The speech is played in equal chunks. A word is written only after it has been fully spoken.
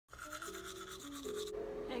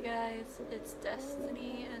guys, it's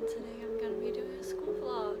Destiny, and today I'm gonna be doing a school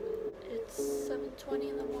vlog. It's 7:20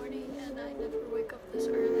 in the morning and I never wake up this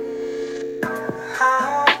early.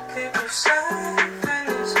 How people say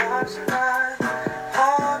things hard to lie,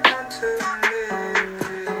 hard not to live,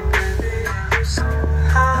 baby.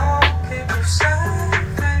 How people say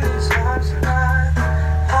things hard to lie,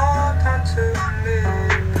 hard not to live,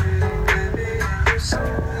 baby.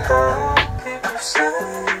 How people say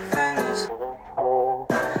things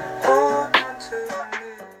hard not to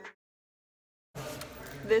live.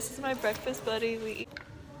 This is my breakfast buddy. We eat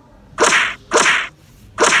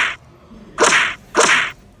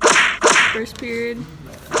first period,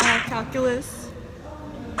 calculus.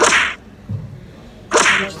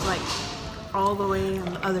 Just like all the way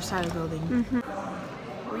on the other side of the building.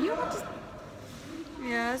 Were you just...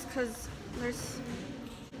 Yeah, it's because there's...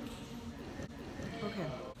 Okay.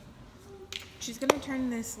 She's gonna turn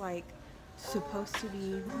this like supposed to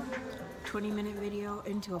be 20-minute video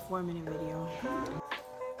into a 4-minute video.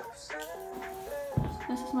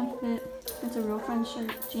 This is my fit. It's a real friend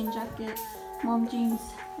shirt, jean jacket, mom jeans,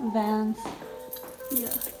 Vans. Yeah.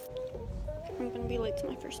 I'm gonna be late to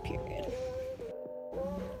my first period.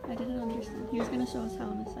 I didn't understand. He was gonna show us how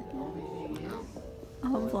in a second.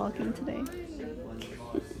 I'm vlogging today.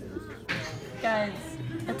 Guys,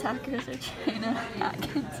 attackers are trying to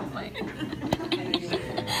hack into my...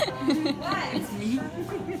 It's me.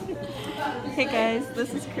 Hey guys,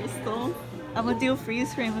 this is Crystal. I'm gonna do a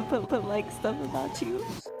freeze frame and put like stuff about you.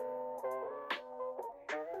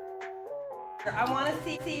 I want to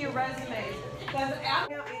see your resume. Because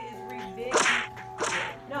it is ridiculous.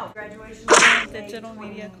 No, graduation. Digital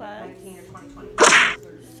media class.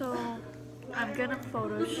 So I'm gonna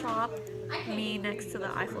Photoshop me next to the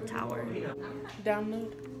Eiffel Tower.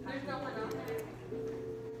 Download.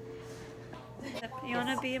 You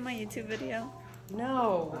wanna be in my YouTube video?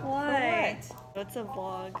 No. Why? It's a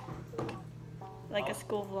vlog. Like a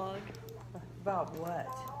school vlog. About what?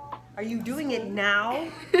 Are you doing it now?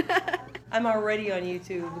 I'm already on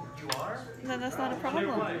YouTube. You are? Then that's not a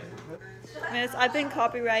problem. I've been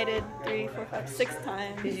copyrighted 3, 4, 5, 6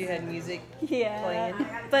 times. Because you had music Yeah. playing.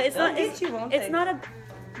 But it's not. It's not a.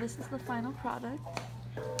 This is the final product.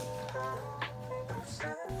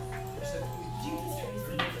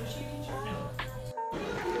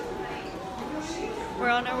 We're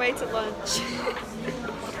on our way to lunch.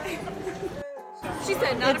 She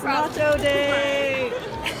said not a problem. It's nacho day.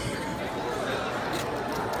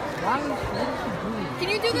 Can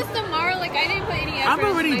you do this tomorrow? Like, I didn't put any effort. I'm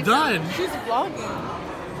already done. She's vlogging.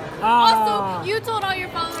 Also, you told all your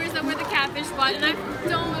followers that we're the catfish squad, and I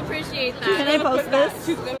don't appreciate that. Can I post this?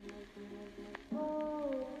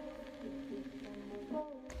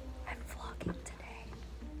 I'm vlogging today.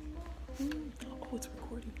 Oh, it's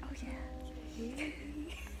recording. Oh yeah.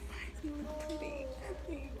 You look pretty.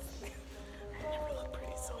 Thanks. I never look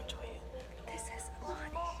pretty, so enjoy it. This is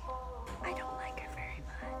Lonnie. I don't like her very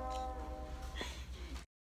much.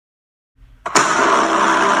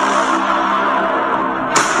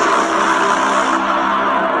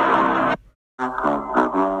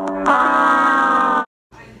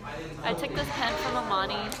 I took this pen from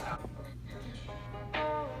Amani.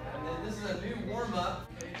 And then this is a new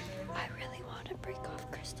warm-up. I really want to break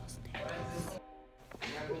off Crystal's nails.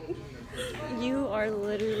 You are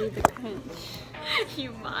literally the Grinch.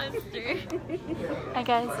 You monster. Hi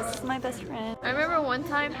guys, this is my best friend. I remember one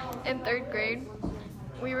time in 3rd grade,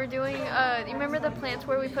 we were doing, you remember the plants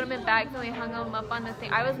where we put them in bags and we hung them up on the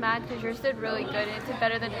thing? I was mad because yours did really good and it did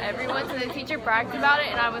better than everyone, so the teacher bragged about it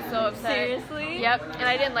and I was so upset. Seriously? Yep, and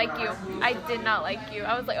I didn't like you. I did not like you.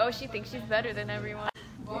 I was like, oh, she thinks she's better than everyone.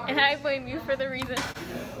 And I blame you for the reason.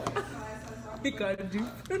 We gotta do.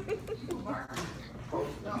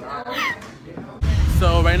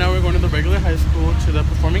 So right now we're going to the regular high school to the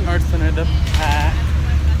Performing Arts Center, the PAC,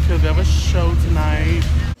 because we have a show tonight.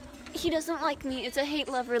 He doesn't like me. It's a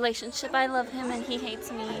hate-love relationship. I love him and he hates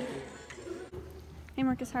me. Hey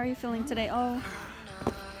Marcus, how are you feeling today? Oh.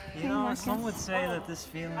 You know, some would say that this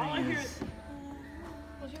feeling is...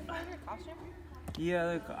 Was your favorite costume?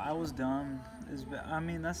 Yeah, look, I was dumb. I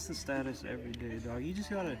mean, that's the status every day, dog. You just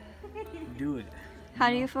gotta do it. How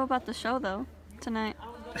do you feel about the show though, tonight?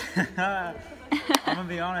 I'm gonna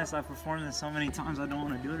be honest, I've performed this so many times I don't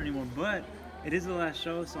want to do it anymore, but it is the last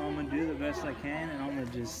show, so I'm gonna do the best I can and I'm gonna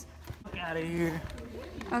just get out of here.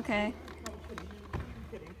 Okay.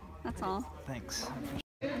 That's all. Thanks.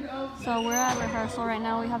 So we're at rehearsal right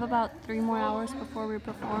now. We have about 3 more hours before we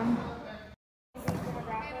perform.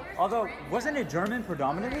 Although, wasn't it German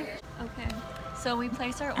predominantly? Okay. So we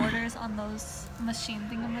place our orders on those machine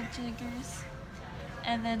thingamajiggers.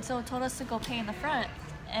 And then so it told us to go pay in the front.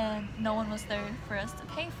 and no one was there for us to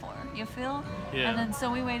pay for, you feel? Yeah. And then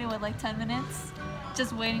so we waited with like 10 minutes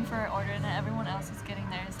just waiting for our order, and then everyone else was getting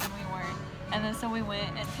theirs and we weren't. And then so we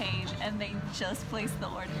went and paid, and they just placed the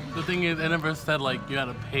order. The thing is, I never said like you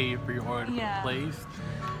gotta pay for your order to be Yeah. placed.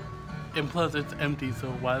 And plus it's empty, so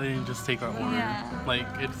why didn't you just take our order? Yeah. Like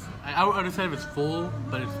it's, I would understand if it's full,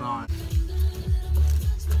 but it's not.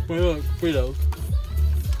 Wait, look, Fritos.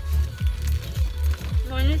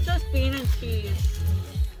 Mine is just bean and cheese.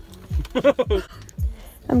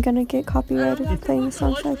 I'm gonna get copyrighted for playing the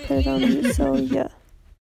song, so I put it on mute, so yeah.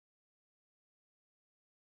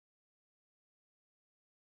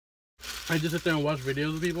 I just sit there and watch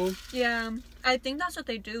videos of people. Yeah, I think that's what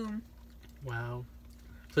they do. Wow.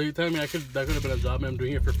 So you're telling me that could have been a job and I'm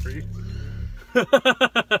doing it for free?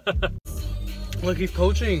 Look, he's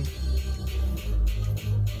coaching.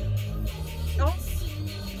 Oh,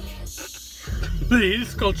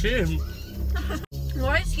 He's coaching.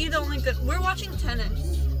 why is he the only good? We're watching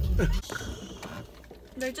tennis.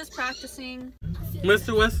 They're just practicing.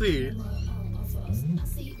 Mr. Wesley.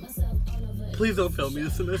 Please don't fail me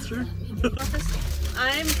this semester.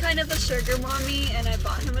 I'm kind of a sugar mommy, and I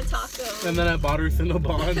bought him a taco. And then I bought her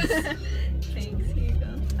Cinnabons. Thanks, here you go.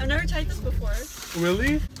 I've never tried this before.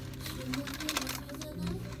 Really?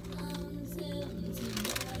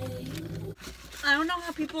 I don't know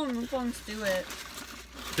how people in mukbangs do it.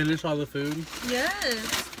 Finish all the food.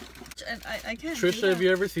 Yes. And I can't do Trisha, that. if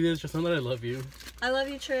you ever see this, just know that I love you. I love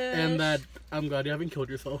you, Trish. And that I'm glad you haven't killed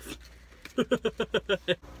yourself.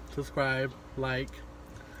 Subscribe, like.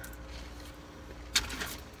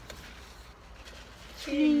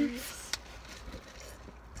 Cheers.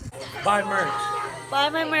 Buy merch. Buy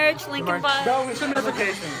my merch, link in bio. No, we should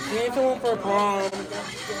notifications. We need someone for prom.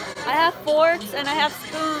 I have forks and I have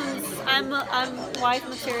spoons. I'm wife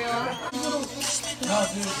material.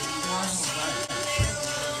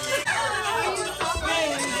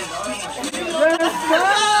 Let's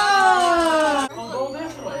go!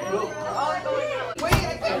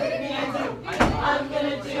 I'm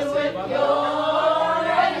gonna do with your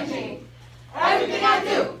energy. Everything I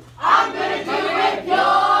do, I'm gonna do with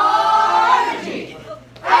your energy.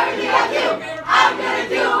 Everything I do, I'm gonna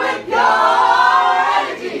do with your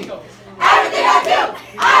energy. Everything I do,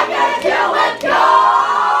 I'm gonna do with your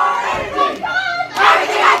energy.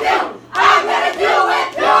 Everything I do, I'm gonna do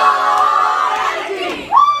with your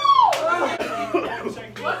energy.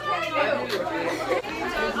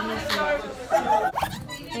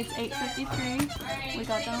 It's 8:53. We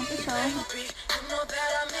got done with the show. You know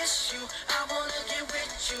that I miss you. I wanna get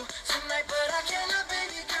with you tonight, but I cannot,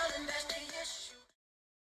 baby girl, and that's